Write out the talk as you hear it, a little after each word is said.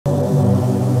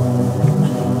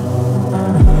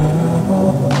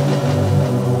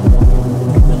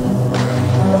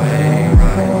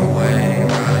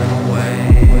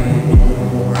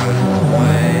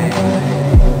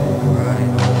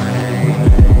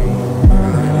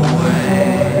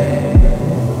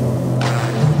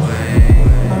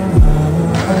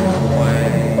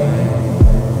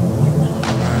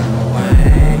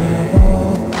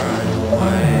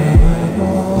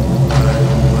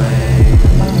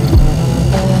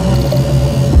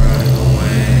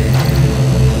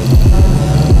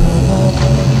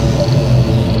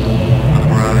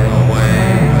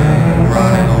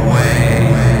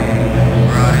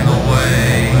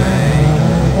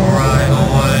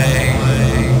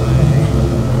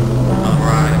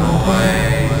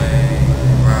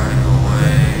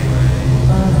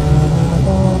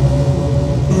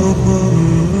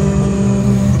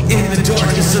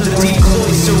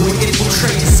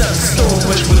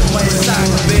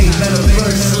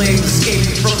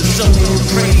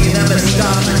praying I'm at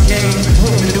Dr. Game.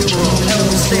 Hoping numeral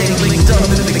L staying linked up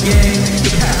in the game.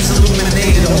 The past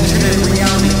illuminated alternate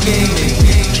reality gaming.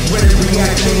 When it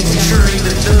reacting, ensuring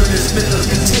that this myth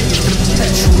continues to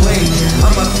perpetuate.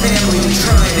 I'm my family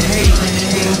trying to hate.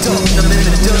 Ain't up, I'm in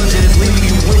the dungeons, leaving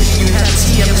you wishing you had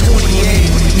TM28.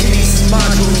 Kinesis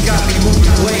modules got me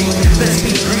moving weight. Best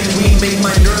be green, we make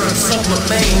my neurons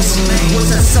supplements.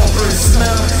 What's that sulfur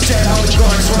smell? Dead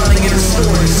oligarchs rotting in a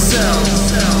storage cell.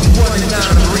 Running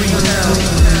out of rehab.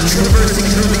 Traversing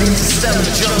through the interstellar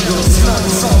jungle.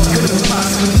 Smelling salt couldn't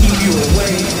possibly keep you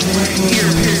away.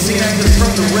 Ear-piercing angers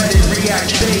from the red and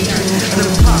react bait. An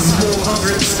impossible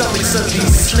hunger in the stomachs of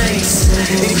these snakes.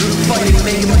 In group fighting,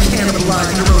 making them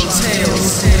cannibalize their own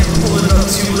tails. Pulling up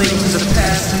too late to